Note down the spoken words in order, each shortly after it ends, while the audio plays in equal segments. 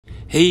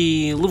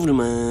Hey, welcome to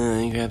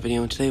Minecraft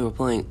video, and today we're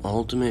playing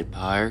Ultimate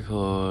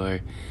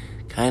Parkour.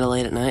 Kinda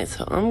late at night,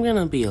 so I'm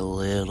gonna be a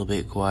little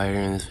bit quieter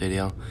in this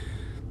video.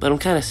 But I'm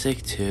kinda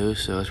sick too,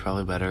 so it's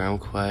probably better I'm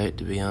quiet,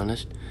 to be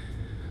honest.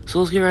 So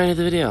let's get right into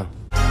the video.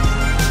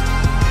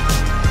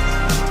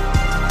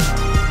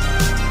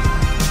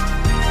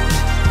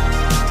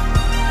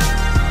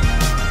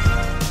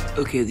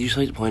 Okay, I'd just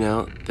like to point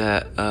out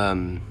that,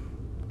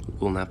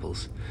 golden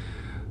apples.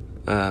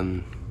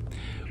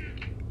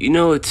 You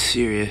know it's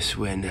serious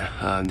when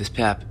this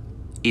map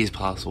is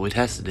possible. We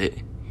tested it.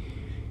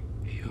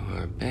 You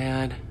are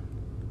bad.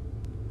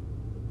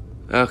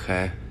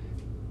 Okay.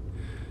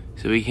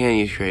 So we can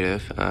use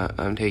creative.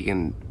 I'm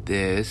taking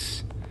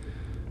this.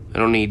 I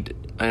don't need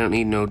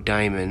no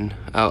diamond.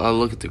 I'll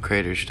look at the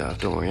creator stuff.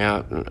 Don't worry.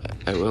 I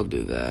will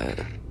do that.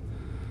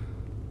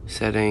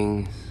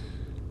 Settings.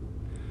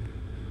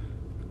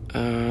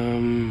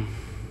 I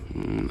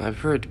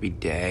prefer it to be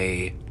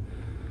day.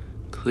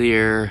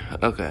 Clear.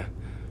 Okay.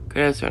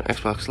 Credits on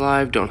Xbox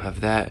Live, don't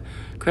have that.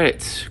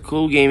 Credits,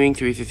 Cool Gaming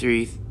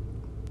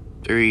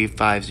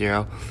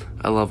 333-350.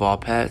 I love all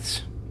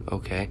pets.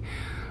 Okay.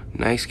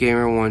 Nice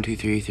Gamer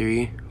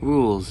 1233.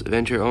 Rules,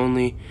 adventure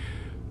only.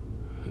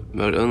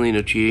 Mode only,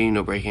 no cheating,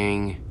 no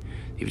breaking.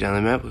 If you down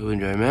the map, who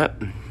enjoy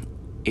map.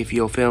 If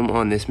you'll film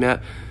on this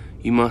map,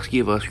 you must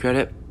give us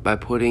credit by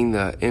putting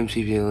the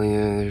MCP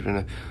link in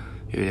the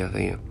video.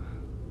 Thank you.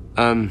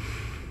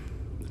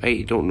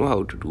 I don't know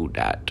how to do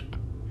that.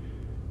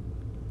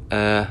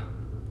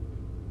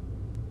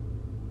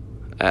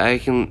 I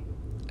can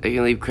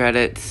leave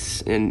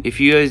credits, and if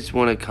you guys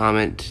want to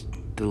comment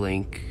the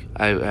link,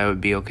 I would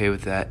be okay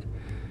with that.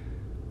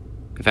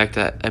 In fact,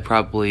 I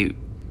probably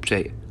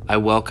say I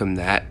welcome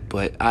that,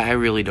 but I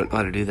really don't know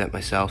how to do that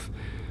myself,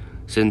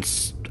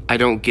 since I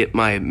don't get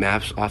my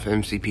maps off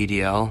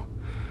MCPDL.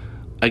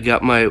 I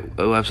got my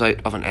website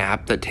off an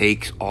app that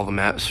takes all the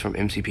maps from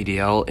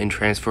MCPDL and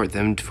transfers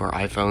them for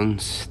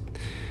iPhones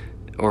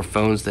or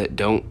phones that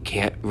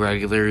can't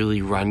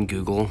regularly run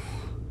Google.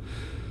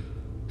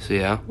 So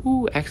yeah.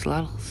 Ooh,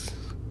 axolotls.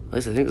 At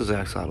least I think those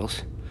are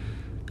axolotls.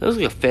 That looks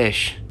like a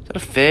fish. Is that a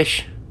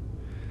fish?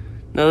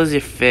 No, those are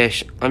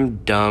fish. I'm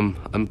dumb.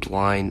 I'm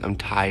blind. I'm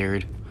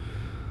tired.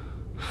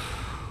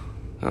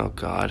 Oh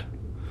god.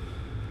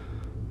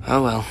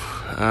 Oh well.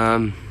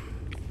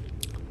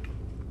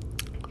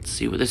 Let's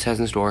see what this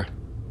has in store.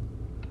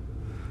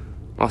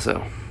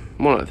 Also,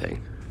 one other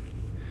thing.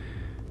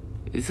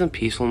 Is this on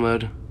peaceful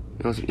mode?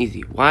 No, it's on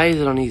easy. Why is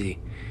it on easy?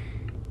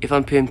 If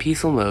I'm in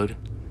peaceful mode,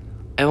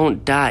 I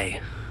won't die.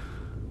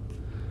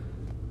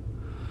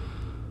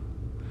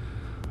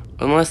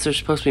 Unless there's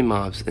supposed to be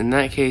mobs. In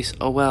that case,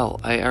 oh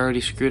well, I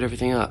already screwed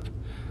everything up.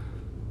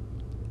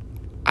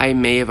 I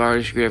may have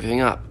already screwed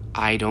everything up.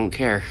 I don't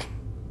care.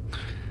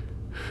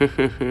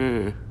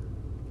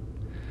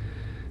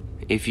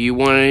 If you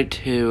wanted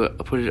to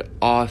put it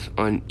off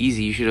on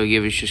easy, you should have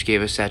just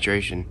gave us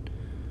saturation.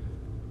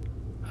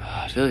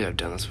 I feel like I've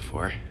done this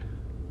before.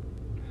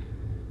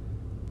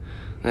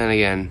 Then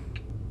again,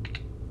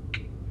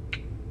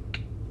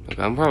 look,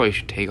 I probably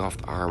should take off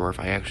the armor if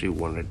I actually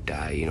want to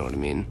die, you know what I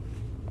mean?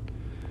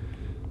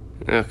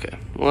 Okay,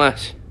 well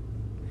that's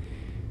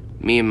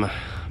me and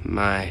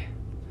my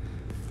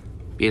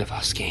beautiful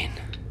skin.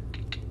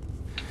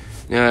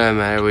 No, it doesn't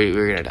matter,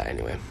 we're gonna die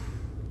anyway.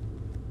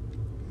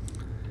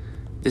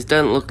 This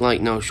doesn't look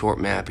like no short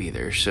map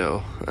either,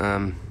 so,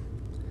 I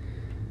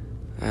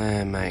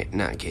might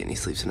not get any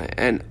sleep tonight.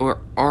 And we're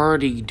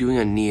already doing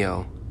a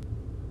Neo.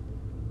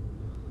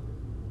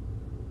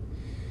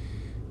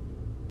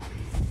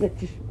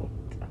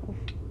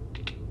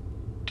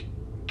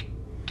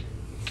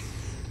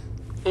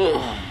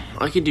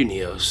 I could do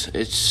Neos.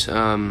 It's,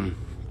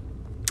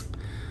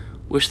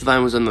 wish the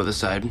vine was on the other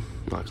side,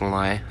 not gonna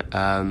lie.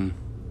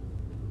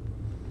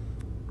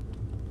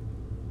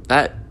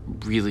 That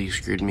really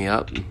screwed me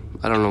up.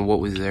 I don't know what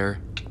was there.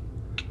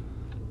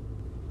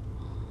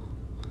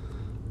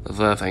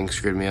 The thing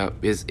screwed me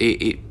up is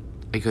I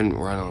couldn't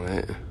run on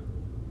it.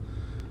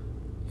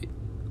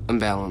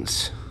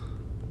 Unbalanced.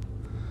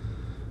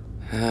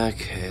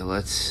 Okay,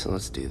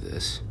 let's do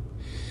this.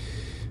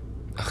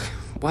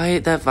 Why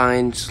that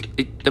vine?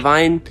 The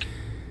vine.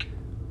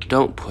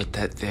 Don't put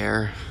that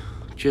there.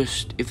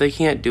 Just if they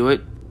can't do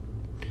it,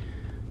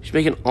 just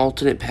make an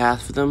alternate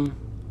path for them.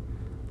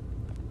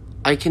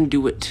 I can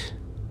do it.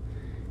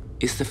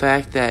 It's the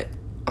fact that,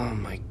 oh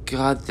my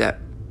god, that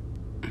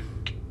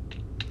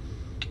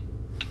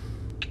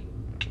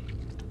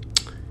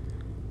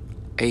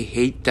I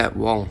hate that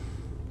wall.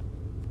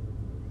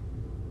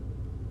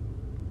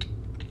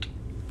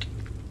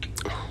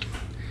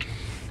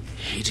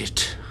 Hate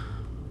it.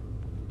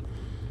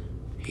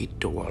 Hate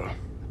the wall.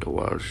 The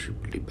wall is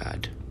really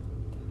bad.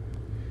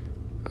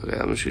 Okay,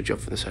 I'm just gonna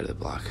jump from the side of the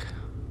block.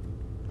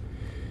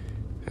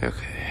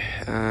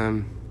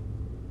 Okay,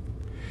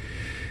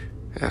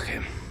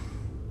 okay.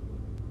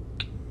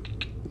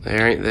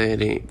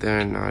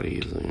 They're not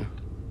easy.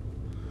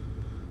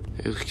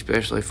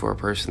 Especially for a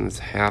person that's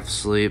half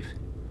asleep,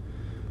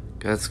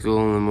 got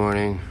school in the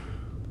morning,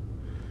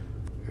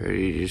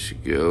 Ready to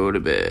just go to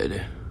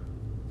bed.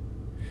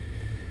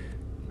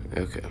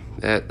 Okay,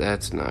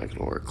 that's not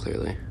gonna work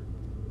clearly.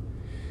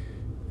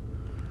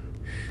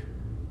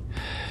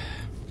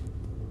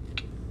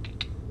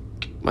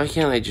 Why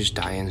can't I just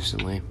die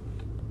instantly?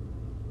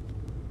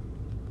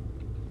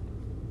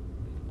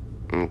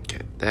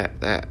 Okay,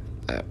 that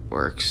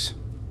works.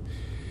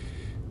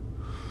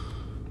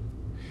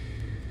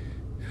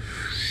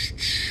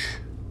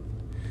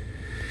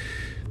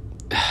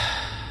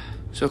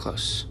 So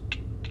close.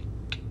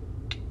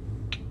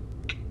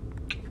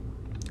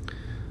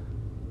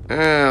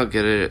 I'll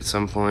get it at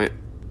some point.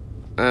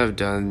 I've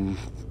done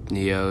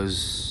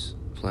Neos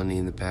plenty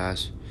in the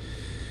past.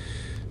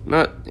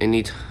 Not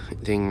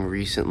anything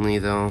recently,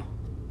 though.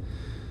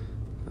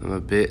 I'm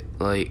a bit,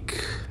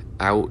 like,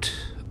 out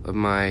of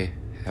my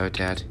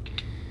habitat.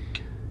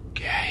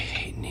 Yeah, I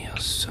hate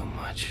Neos so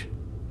much.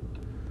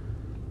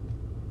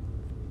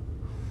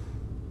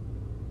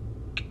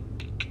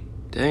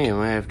 Dang, I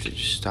might have to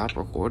just stop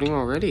recording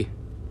already.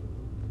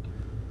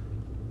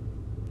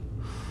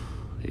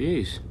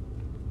 Jeez.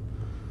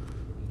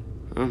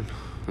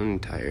 I'm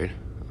tired.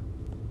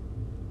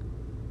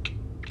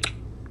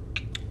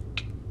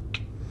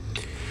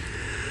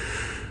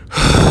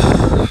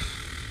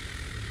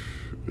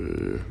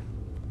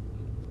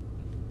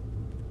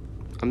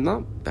 I'm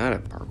not bad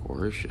at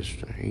parkour, it's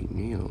just I hate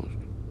Neos.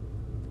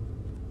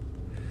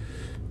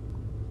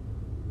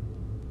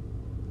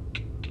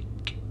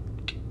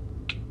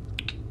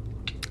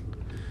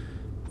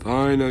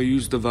 Fine, I'll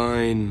use the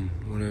vine.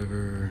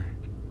 Whatever.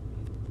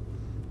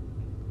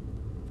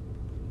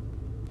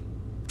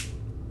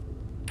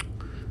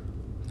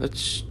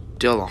 That's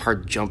still a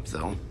hard jump,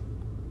 though.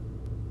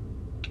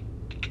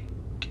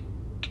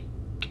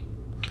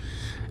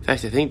 In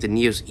fact, I think the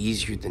Neo's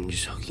easier than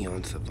just hooking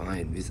onto the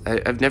vine.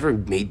 I've never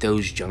made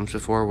those jumps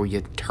before where you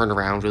have to turn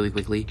around really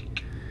quickly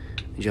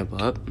and jump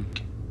up.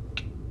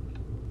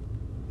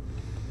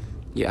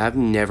 Yeah, I've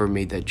never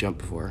made that jump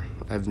before.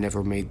 I've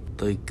never made,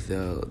 like,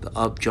 the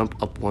up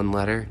jump up one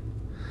ladder.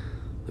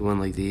 The one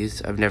like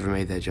these. I've never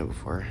made that jump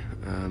before.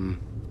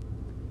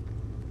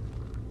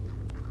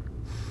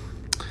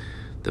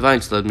 The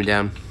vine slowed me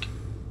down.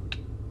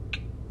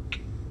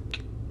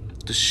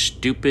 The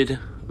stupid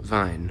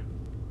vine.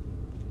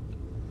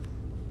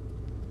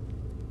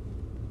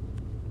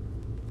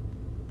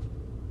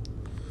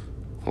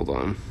 Hold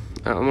on.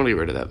 I'm gonna get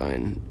rid of that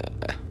vine.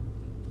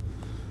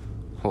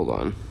 Hold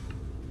on.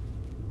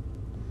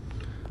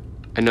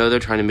 I know they're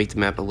trying to make the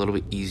map a little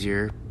bit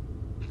easier,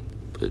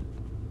 but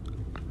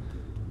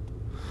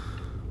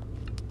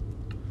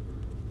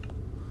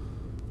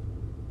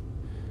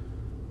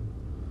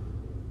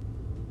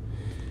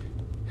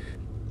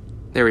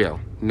there we go.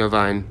 No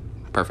vine.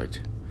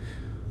 Perfect.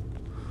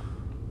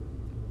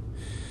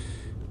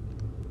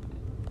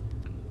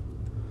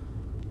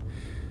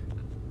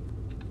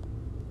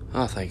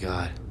 Oh, thank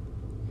God.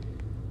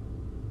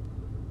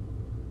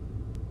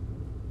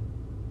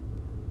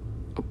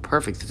 Oh,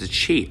 perfect. It's a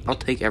cheat. I'll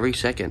take every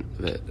second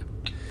of it.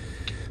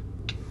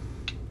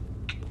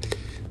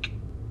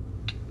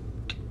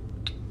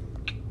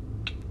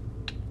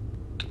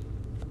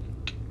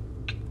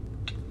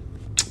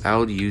 I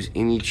would use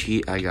any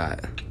cheat I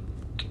got.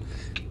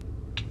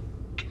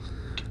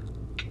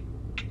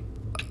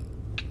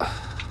 I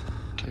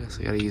guess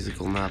I gotta use the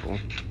golden apple.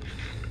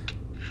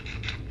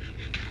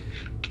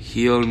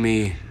 Heal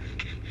me.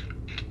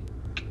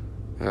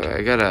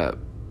 I gotta...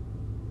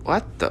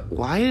 What the...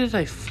 Why did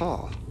I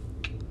fall?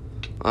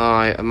 Oh,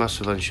 I must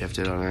have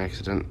unshifted on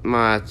accident.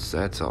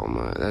 That's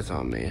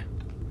on me.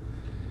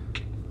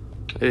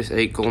 I just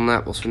ate golden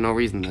apples for no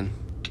reason then.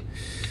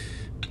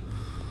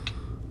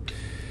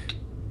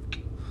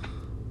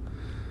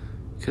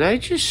 Could I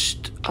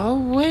just... Oh,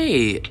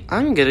 wait.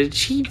 I'm gonna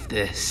cheat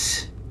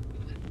this.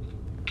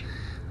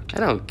 I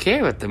don't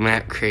care what the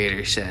map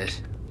creator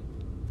says.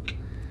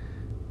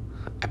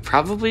 I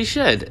probably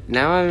should.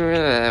 Now I'm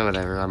really...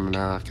 Whatever, I'm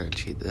not gonna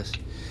cheat this.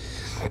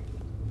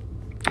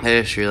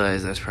 I just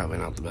realized that's probably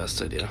not the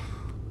best idea.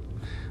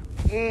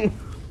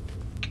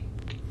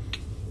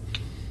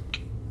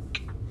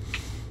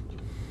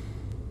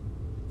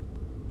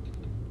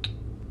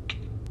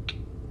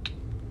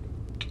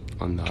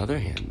 On the other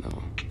hand,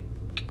 though...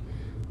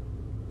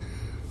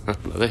 On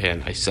the other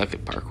hand, I suck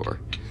at parkour.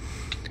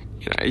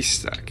 And I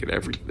suck at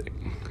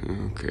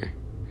everything. Okay.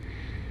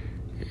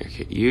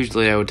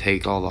 Usually I would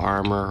take all the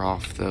armor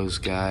off those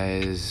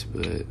guys,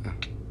 but...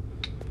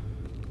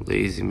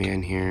 Lazy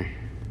man here.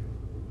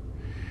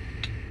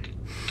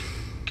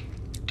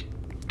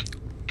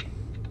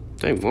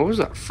 Dang, what was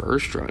that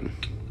first run?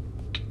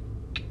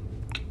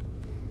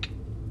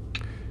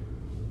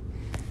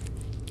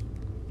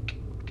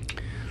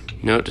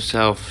 Note to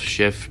self,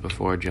 shift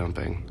before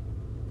jumping.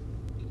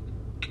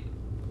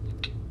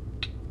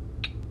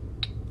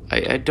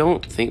 I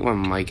don't think my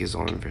mic is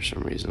on for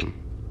some reason.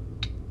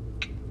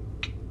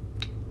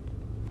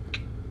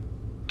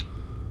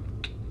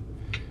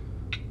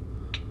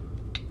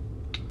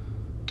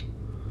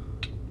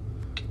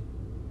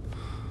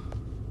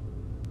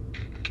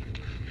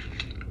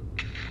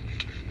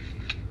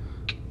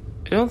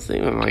 don't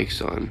think my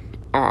mic's on.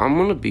 Oh, I'm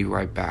gonna be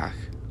right back.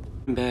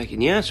 I'm back,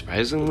 and yeah,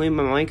 surprisingly,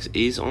 my mic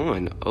is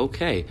on.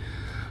 Okay.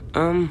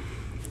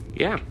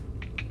 Yeah.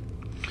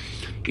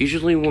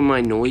 Usually when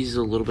my noise is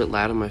a little bit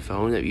loud on my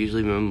phone, that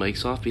usually my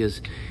mic's off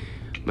because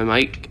my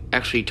mic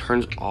actually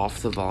turns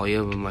off the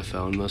volume of my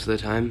phone most of the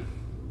time.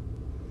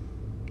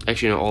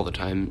 Actually, not all the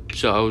time.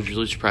 So I was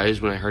really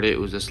surprised when I heard it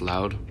was this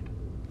loud.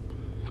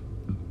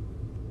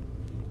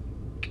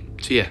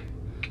 So yeah,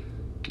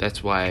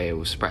 that's why I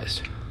was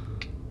surprised.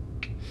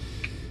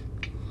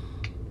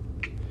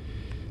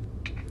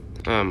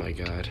 Oh my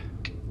god.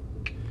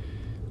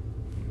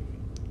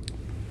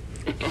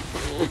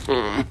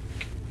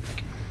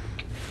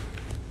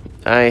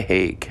 I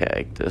hate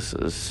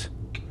cactuses.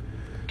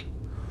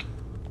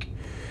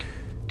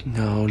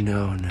 No.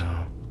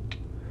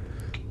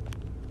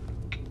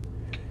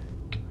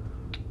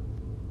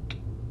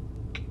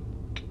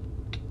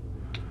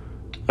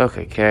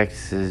 Okay,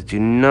 cactuses, do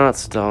not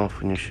stop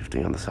when you're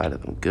shifting on the side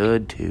of them.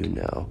 Good to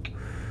know.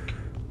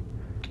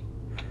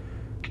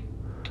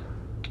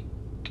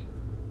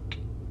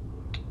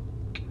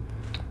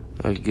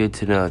 Good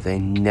to know. They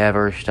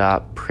never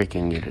stop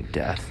pricking you to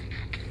death.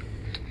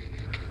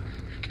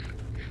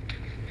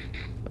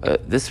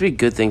 This would be a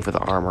good thing for the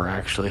armor,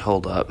 actually.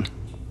 Hold up.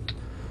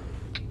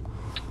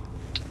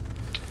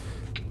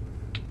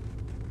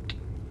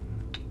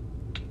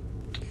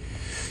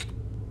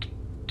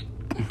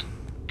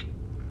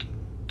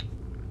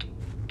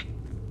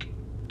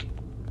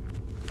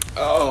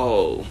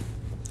 Oh.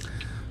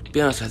 To be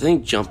honest, I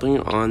think jumping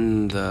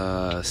on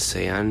the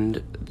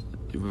sand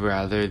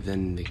rather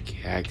than the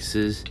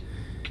cactuses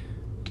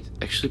is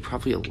actually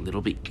probably a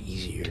little bit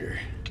easier,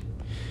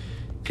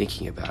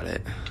 thinking about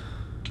it.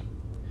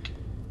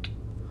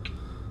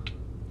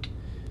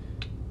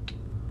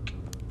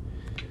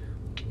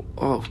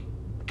 Oh,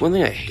 one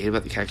thing I hate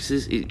about the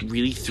cactuses, it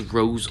really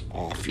throws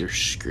off your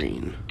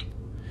screen.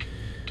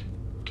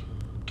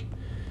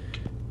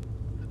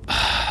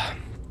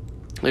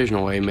 There's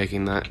no way of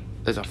making that.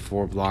 That's a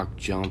 4-block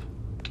jump.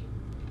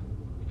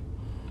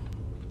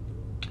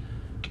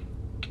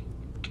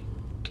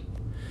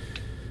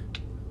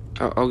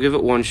 I'll give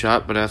it one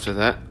shot, but after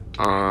that,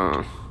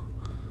 I'm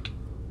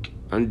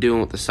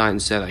doing what the sign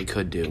said I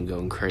could do and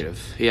going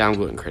creative. Yeah, I'm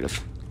going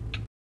creative.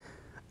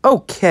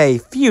 Okay,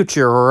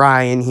 future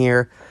Ryan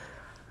here.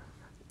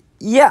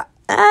 Yeah,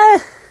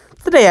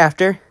 the day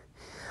after.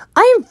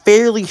 I am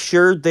fairly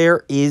sure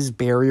there is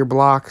barrier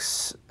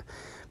blocks,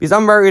 because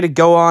I'm ready to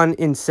go on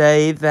and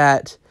say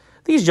that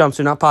these jumps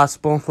are not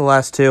possible, the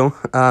last two.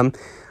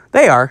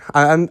 They are.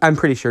 I'm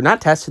pretty sure. Not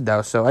tested,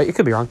 though, so it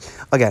could be wrong.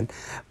 Again.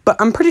 But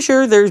I'm pretty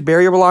sure there's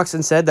barrier blocks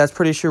instead. That's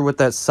pretty sure what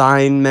that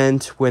sign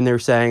meant when they're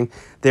saying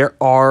there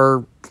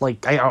are,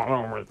 like, I don't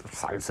know what the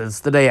sign says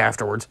the day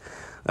afterwards.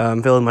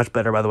 Feeling much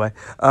better, by the way.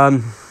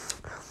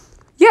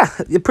 Yeah,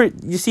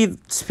 you see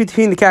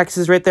between the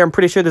cactuses right there, I'm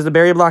pretty sure there's a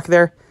barrier block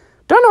there.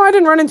 Don't know, I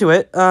didn't run into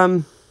it.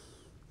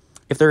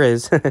 If there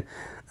is.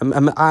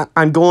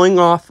 I'm going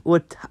off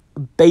with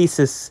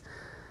basis.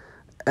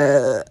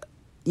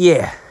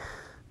 Yeah.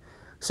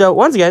 So,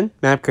 once again,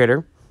 map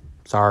creator.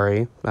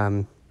 Sorry.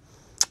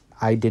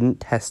 I didn't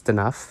test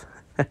enough.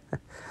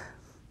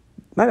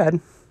 My bad.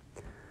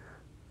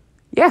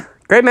 Yeah,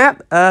 great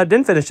map.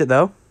 Didn't finish it,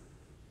 though.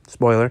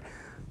 Spoiler.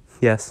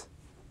 Yes.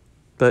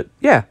 But,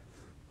 yeah.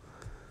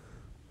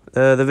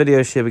 The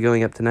video should be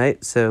going up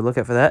tonight, so look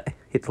out for that.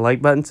 Hit the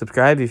like button,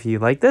 subscribe if you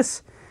like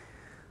this.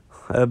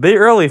 A bit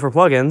early for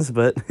plugins,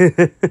 but...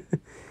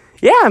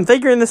 yeah, I'm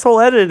figuring this whole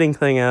editing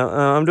thing out.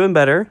 I'm doing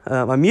better.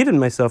 I'm muting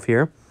myself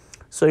here,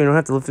 so you don't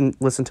have to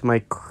listen to my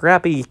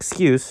crappy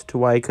excuse to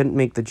why I couldn't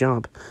make the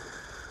jump.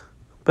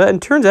 But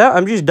it turns out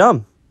I'm just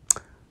dumb.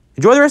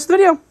 Enjoy the rest of the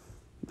video.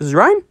 This is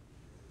Ryan.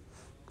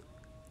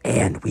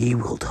 And we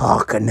will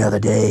talk another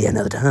day,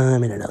 another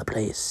time, in another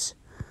place.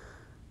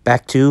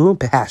 Back to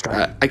past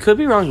Ryan. I could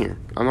be wrong here.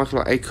 I'm not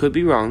gonna lie. I could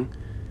be wrong.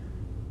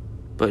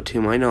 But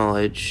to my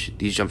knowledge,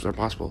 these jumps are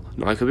possible.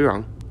 No, I could be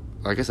wrong.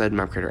 Like I said,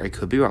 map creator, I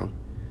could be wrong.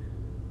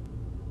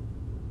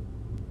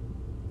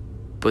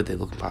 But they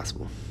look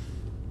impossible.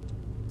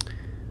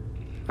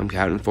 I'm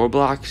counting 4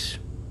 blocks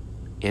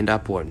and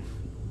up 1.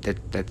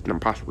 That's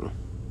not possible.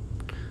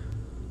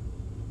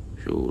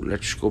 So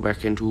let's go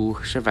back into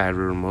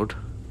survival mode.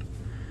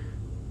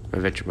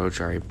 Adventure mode,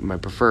 sorry. My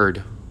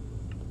preferred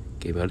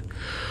game mode.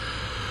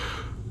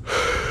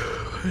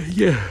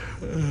 Yeah.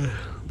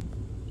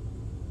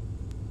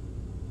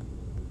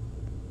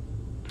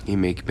 You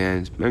make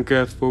commands.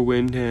 Minecraft for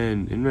Win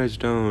 10 in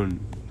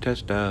Redstone.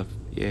 Test stuff.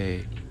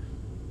 Yay.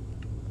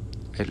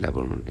 At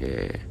level.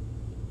 Yeah.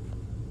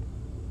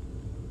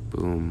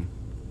 Boom.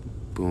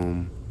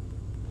 Boom.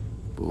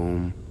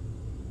 Boom.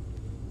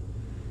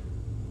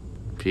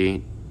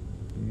 See?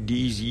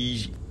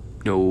 Easy.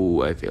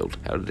 No, I failed.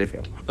 How did I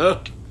fail?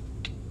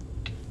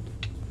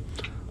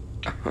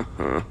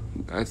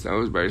 I was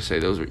about to say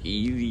those were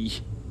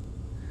easy.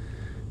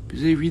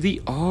 Because they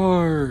really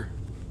are.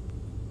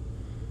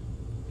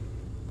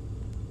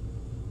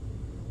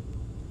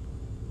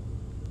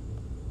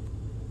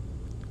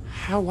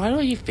 Why do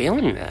I keep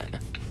failing that?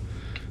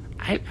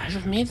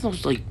 I've made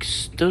those, like,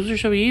 those are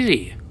so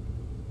easy.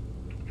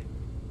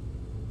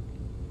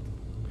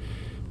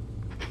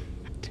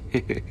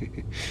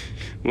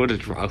 What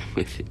is wrong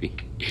with me?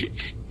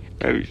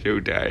 I'm so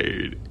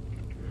tired.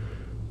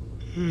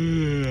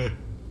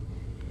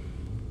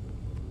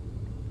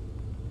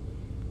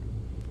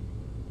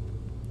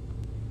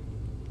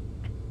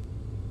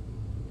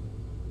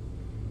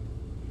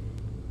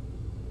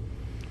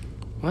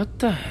 What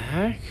the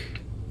heck?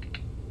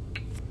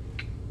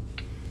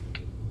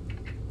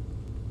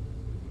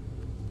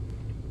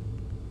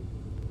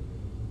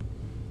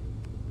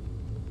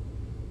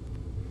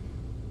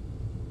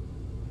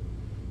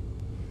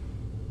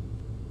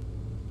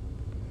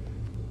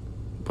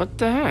 What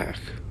the heck?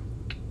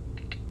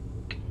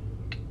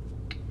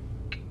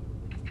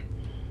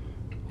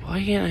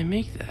 Why can't I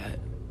make that?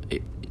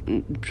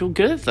 I'm so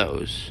good at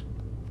those.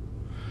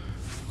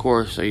 Of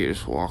course, I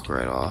just walk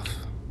right off.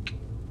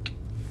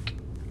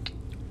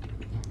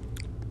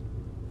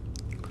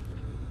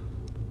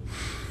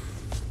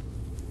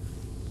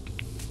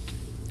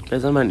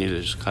 Guys, I might need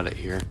to just cut it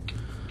here.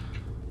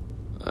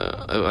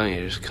 I need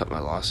to just cut my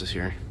losses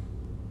here.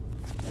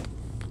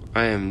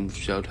 I am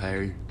so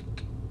tired.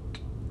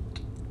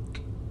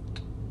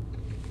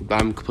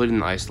 But I'm completing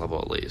the ice level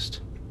at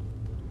least.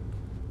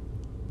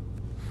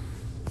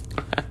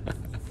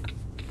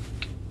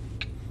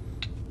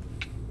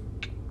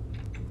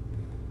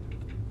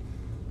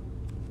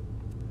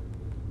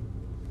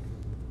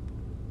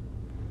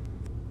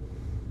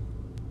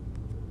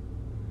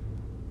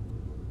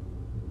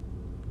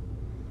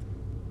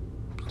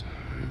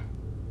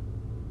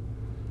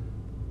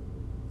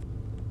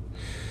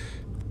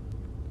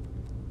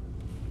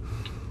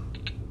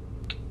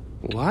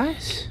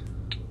 What?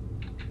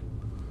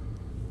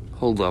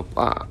 Hold up.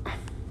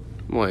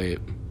 Wait.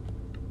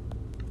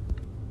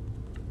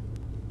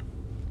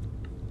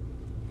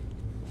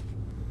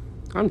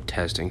 I'm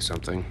testing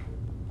something.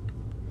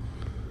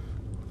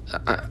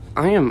 I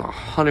am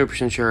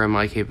 100% sure of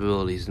my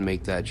capabilities to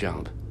make that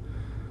jump.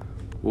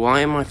 Why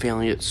am I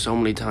failing it so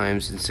many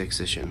times in 6th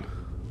edition?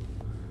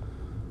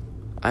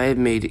 I have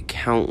made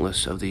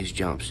countless of these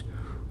jumps.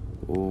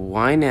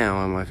 Why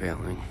now am I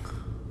failing?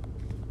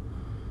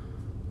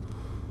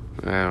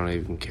 I don't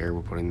even care.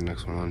 We're putting the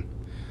next one on.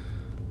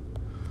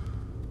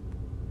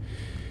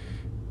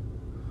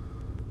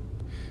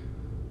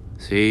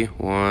 See?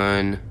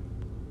 1,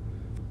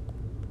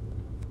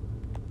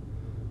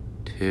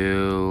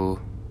 2,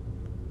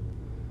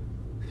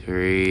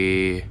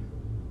 3,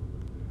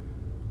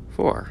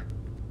 4.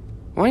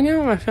 Why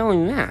now am I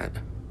failing that?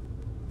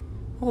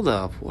 Hold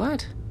up,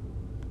 what?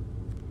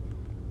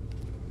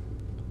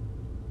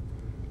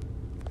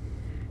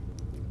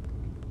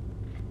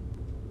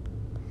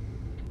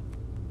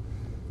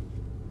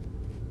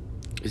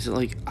 Is it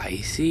like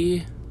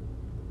icy?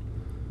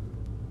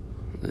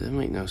 That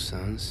make no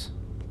sense.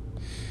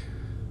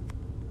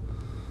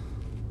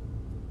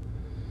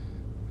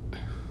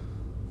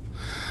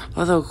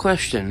 Although,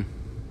 question.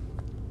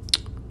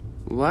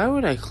 Why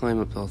would I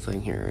climb up the whole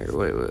thing here?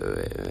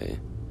 Wait.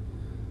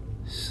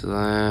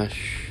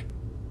 Slash.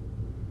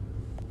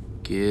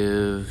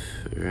 Give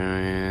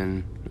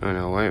Ryan. Oh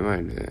no, why am I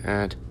doing that?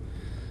 Add.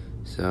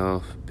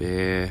 Self.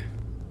 Bear.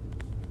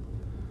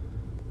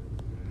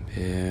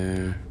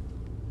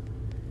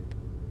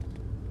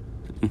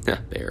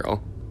 Not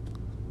barrel.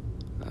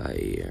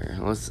 Here.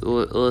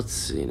 Let's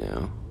see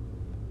now.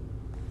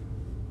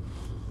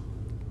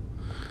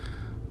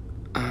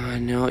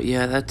 No,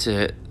 yeah, that's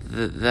it.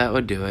 That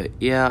would do it.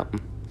 Yeah.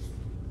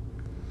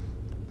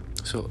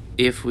 So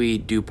if we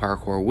do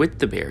parkour with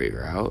the berry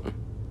route,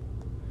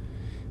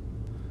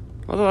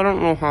 although I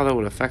don't know how that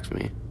would affect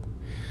me.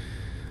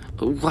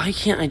 Why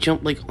can't I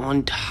jump like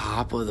on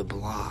top of the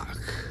block?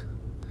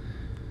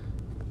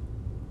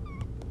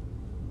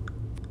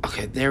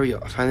 Okay, there we go.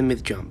 I finally made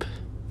the jump.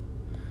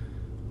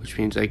 Which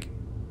means, like,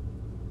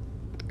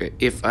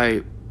 if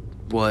I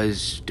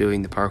was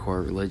doing the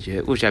parkour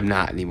legit, which I'm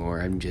not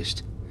anymore, I'm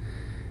just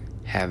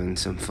having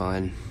some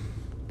fun.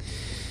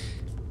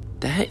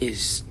 That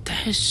is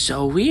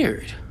so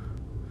weird.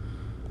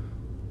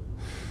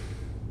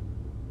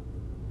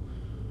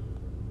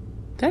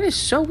 That is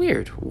so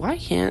weird. Why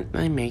can't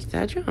I make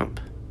that jump?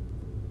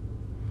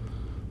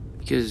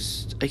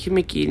 Because I can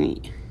make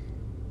any...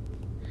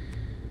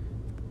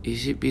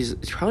 Is it because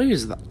it's probably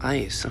because of the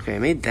ice. Okay, I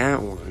made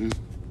that one.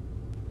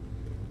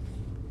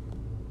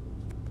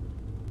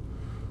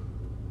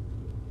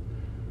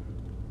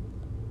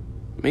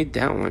 Made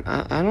that one.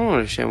 I don't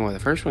understand why the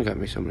first one got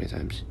me so many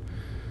times.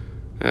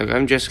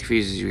 I'm just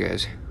confused as you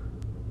guys.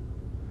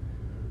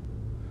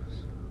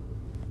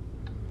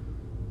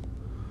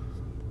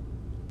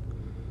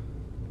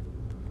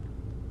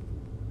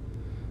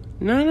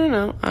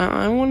 No.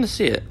 I want to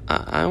see it.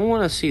 I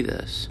want to see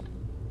this.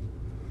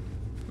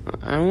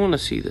 I want to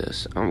see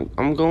this.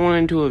 I'm going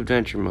into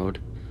adventure mode.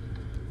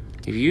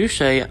 If you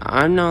say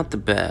I'm not the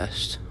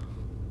best,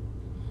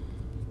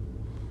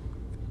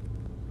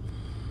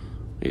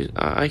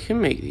 I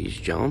can make these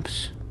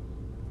jumps.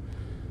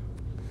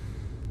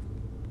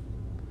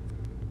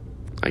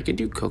 I could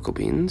do cocoa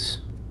beans.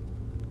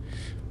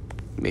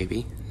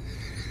 Maybe.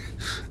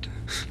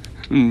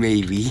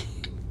 Maybe.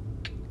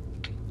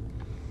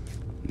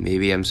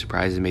 Maybe I'm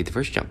surprised I made the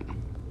first jump.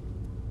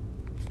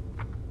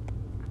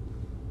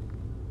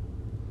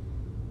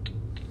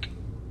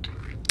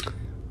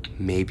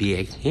 Maybe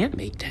I can't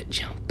make that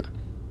jump.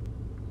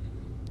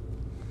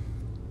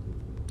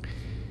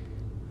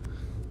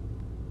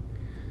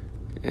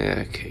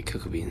 Okay,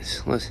 cocoa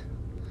beans. Let's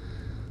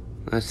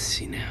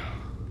see now.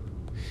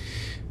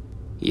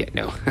 Yeah,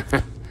 no.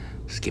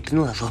 Skipping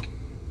the level.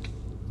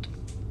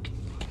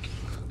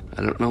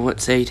 I don't know what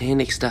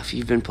satanic stuff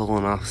you've been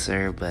pulling off,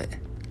 sir, but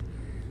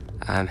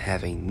I'm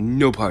having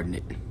no part in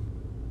it.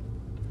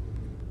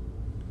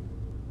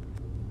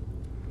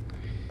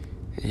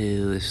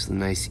 Ew, this is a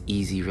nice,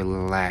 easy,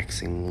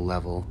 relaxing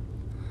level.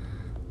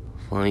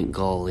 Flank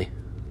goalie.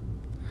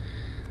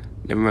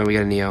 Never mind, we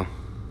got a Neo.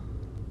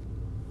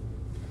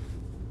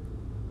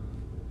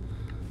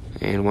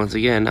 And once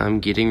again, I'm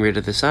getting rid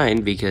of the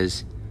sign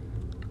because,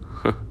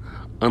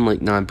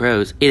 unlike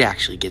non-pros, it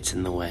actually gets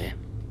in the way.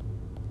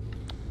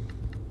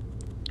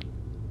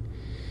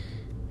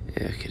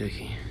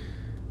 Okay.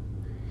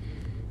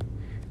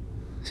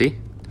 See?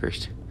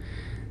 First.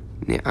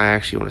 Yeah, I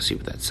actually want to see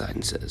what that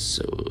sign says.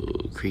 So,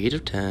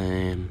 creative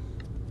time.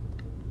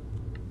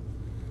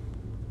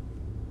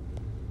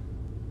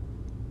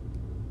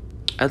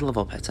 I love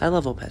all pets. I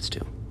love all pets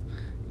too.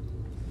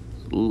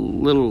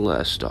 Little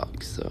less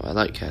dogs, though. I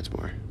like cats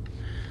more.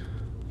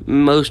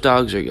 Most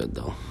dogs are good,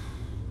 though.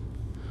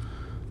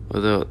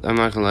 Although, I'm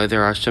not gonna lie,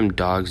 there are some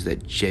dogs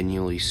that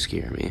genuinely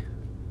scare me.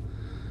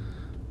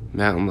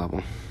 Mountain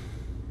level.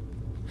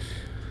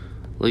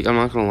 Like, I'm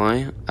not gonna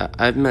lie,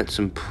 I've met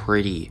some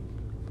pretty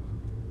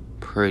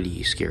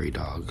scary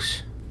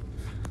dogs.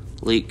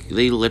 Like,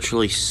 they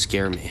literally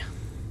scare me.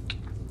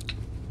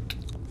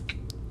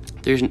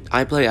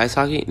 I play ice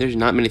hockey, there's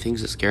not many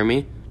things that scare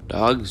me.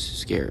 Dogs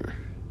scare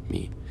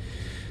me.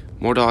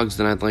 More dogs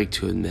than I'd like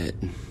to admit.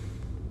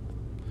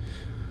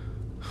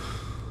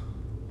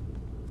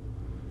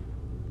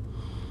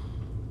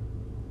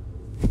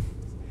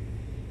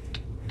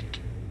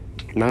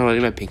 Not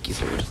letting my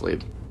pinkies are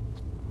asleep.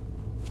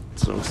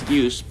 It's no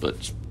excuse,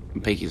 but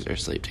my pinkies are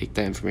asleep. Take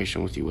that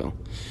information with you will.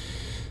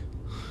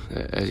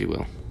 As you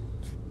will.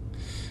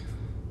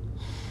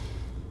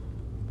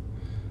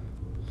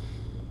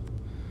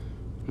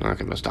 I'm not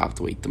gonna stop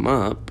to wake them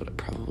up, but I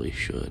probably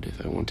should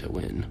if I want to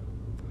win.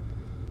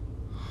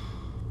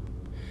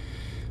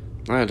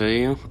 I tell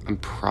you, I'm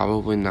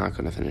probably not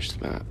gonna finish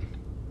the map.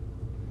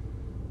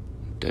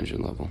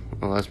 Dungeon level.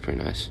 Oh, that's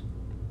pretty nice.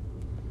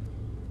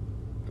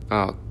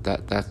 Oh,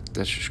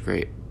 that's just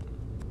great.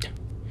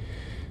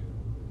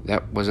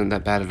 That wasn't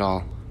that bad at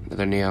all.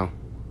 Another Neo.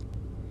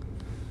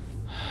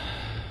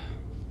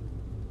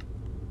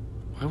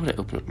 Why would I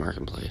open up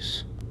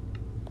Marketplace?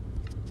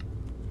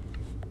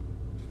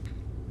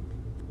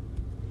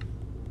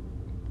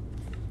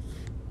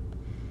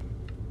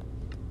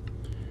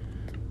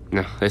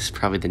 No, this is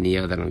probably the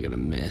Neo that I'm gonna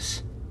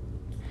miss.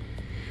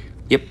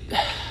 Yep.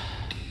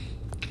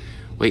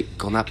 Wait,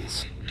 golden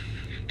apples.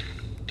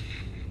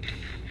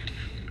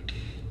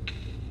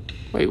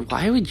 Wait,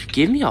 why would you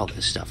give me all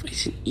this stuff?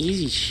 It's an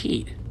easy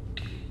cheat.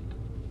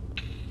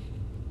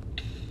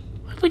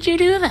 Why would you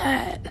do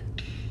that?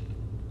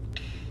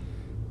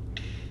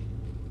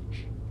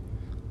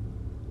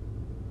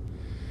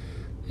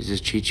 Is this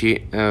cheat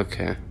sheet?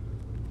 Okay.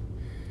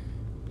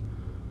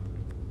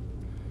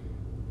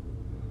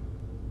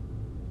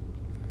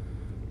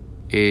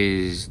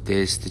 Is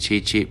this the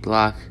cheat sheet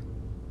block?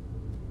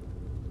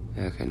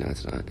 Okay, no,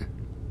 it's not.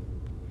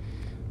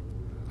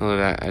 Oh,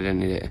 that I didn't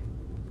need it.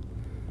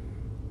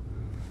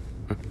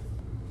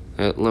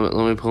 Let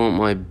me pull up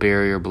my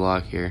barrier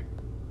block here.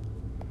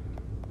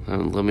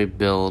 Let me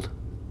build.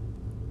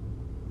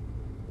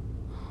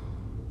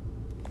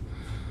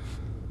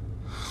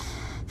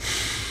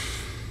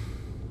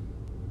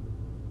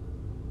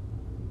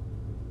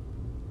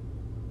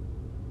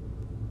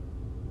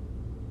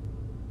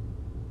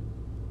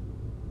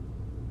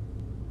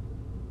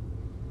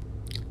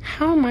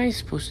 How am I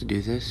supposed to do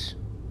this?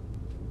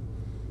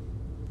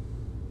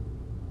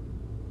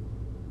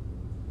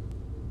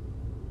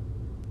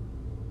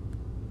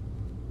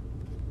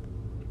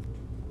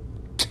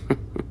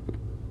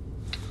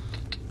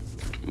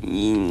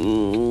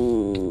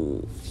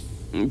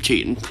 I'm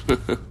cheating.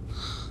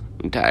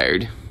 I'm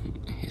tired.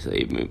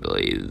 Save me,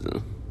 please.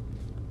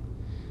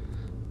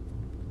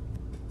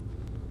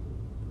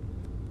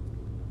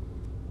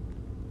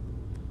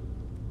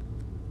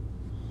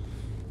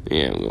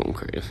 Yeah, I'm going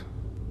creative.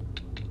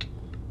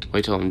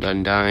 Wait till I'm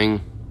done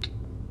dying.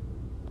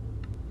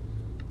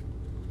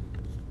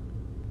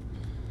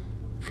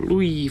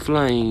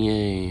 Flying,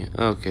 yay.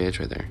 Okay, it's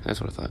right there. That's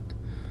what I thought.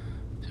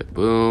 So,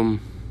 boom.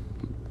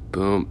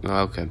 Boom.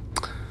 Okay.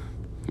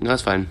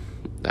 That's fine.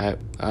 Okay,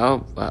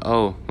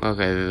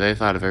 they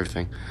thought of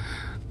everything.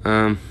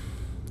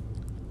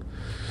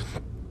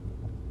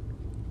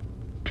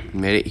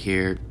 Made it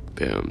here.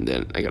 Boom.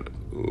 Then I got.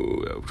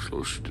 Ooh, that was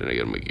close. Then I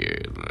gotta make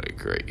it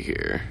like right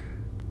here.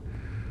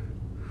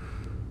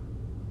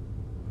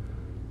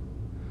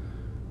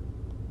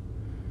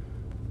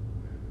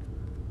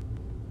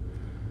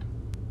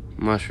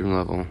 Mushroom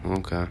level,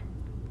 okay.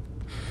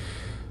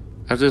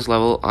 After this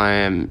level, I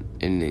am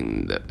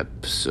ending the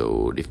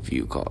episode, if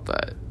you call it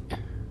that.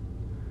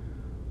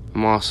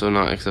 I'm also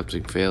not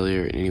accepting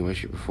failure in any way,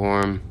 shape, or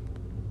form.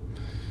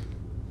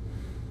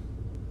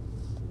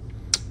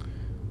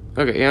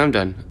 Okay, yeah, I'm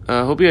done.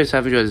 Hope you guys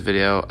have enjoyed this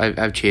video.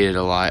 I've cheated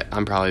a lot.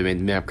 I'm probably made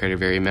the map creator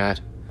very mad.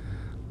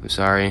 I'm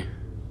sorry.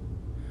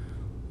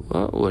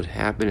 What would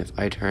happen if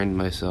I turned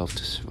myself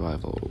to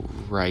survival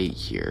right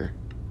here?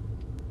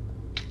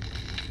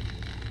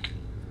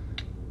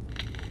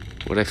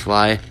 Would I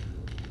fly?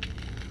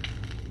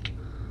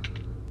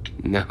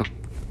 No.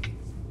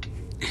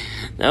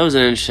 That was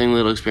an interesting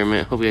little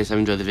experiment. Hope you guys have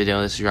enjoyed the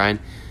video. This is Ryan.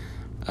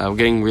 We're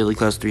getting really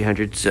close to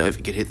 300, so if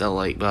you could hit that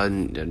like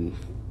button, and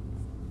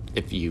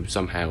if you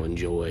somehow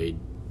enjoyed,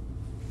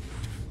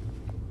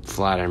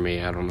 flatter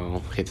me, I don't know,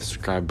 hit the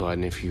subscribe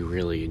button if you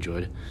really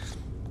enjoyed it.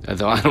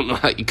 Although I don't know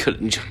how you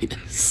could enjoy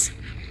this.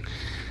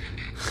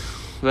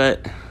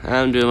 But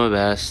I'm doing my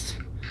best.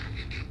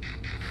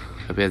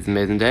 Hope you have an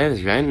amazing day. This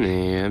is Ryan,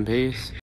 and peace.